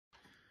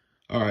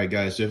All right,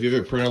 guys, so if you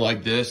have a printer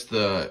like this,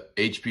 the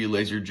HP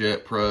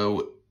LaserJet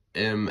Pro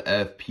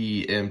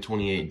MFP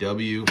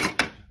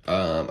M28W,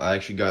 I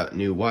actually got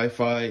new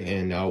Wi-Fi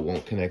and now it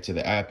won't connect to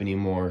the app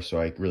anymore, so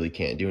I really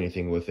can't do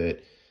anything with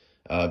it.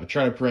 But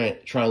trying to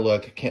print, trying to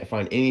look, can't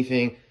find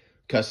anything.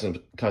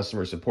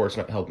 Customer support's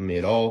not helping me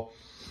at all.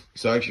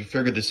 So I actually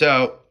figured this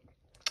out.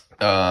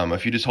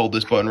 If you just hold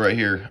this button right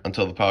here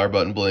until the power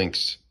button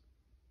blinks,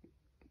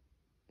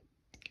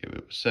 give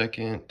it a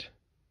second.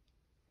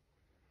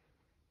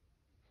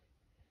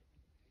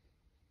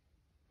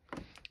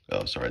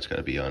 Oh, sorry, it's got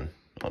to be on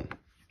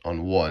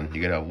one. You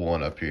gotta have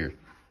one up here,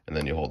 and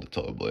then you hold it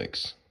till it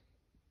blinks.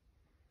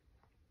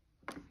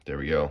 There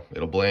we go.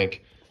 It'll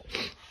blink,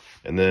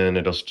 and then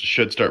it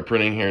should start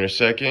printing here in a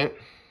second.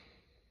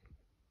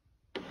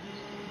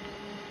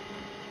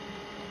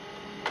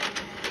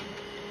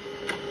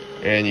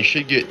 And you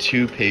should get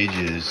 2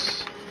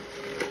 pages.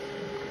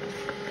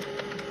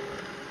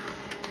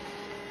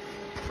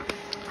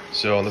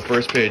 So on the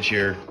first page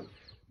here,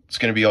 it's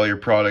going to be all your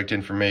product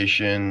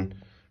information,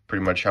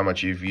 pretty much how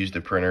much you've used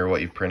the printer,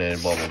 what you've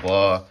printed, blah, blah,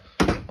 blah.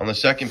 On the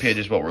second page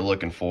is what we're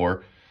looking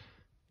for.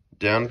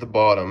 Down at the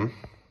bottom,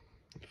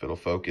 if it'll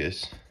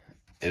focus,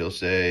 it'll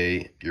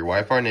say your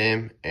Wi-Fi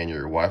name and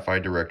your Wi-Fi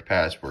direct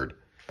password.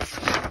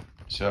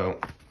 So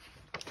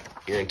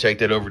you're going to take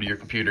that over to your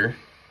computer.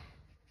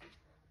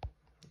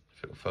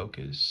 If it'll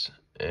focus,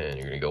 and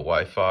you're going to go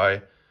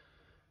Wi-Fi,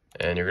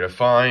 and you're going to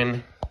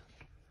find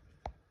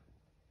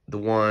the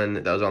one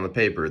that was on the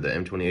paper, the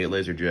M28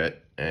 LaserJet,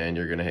 and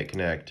you're going to hit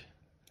connect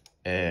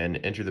and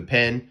enter the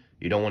PIN.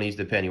 You don't want to use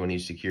the PIN, you want to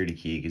use security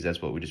key because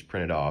that's what we just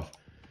printed off.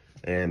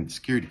 And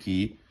security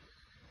key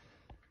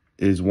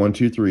is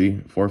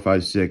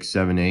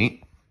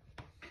 1234567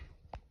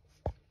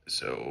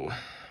 So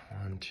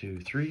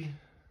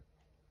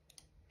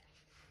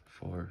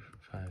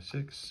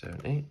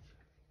 1234567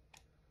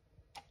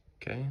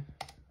 Okay.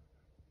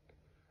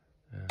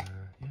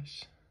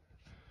 Yes.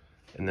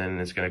 And then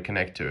it's going to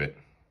connect to it.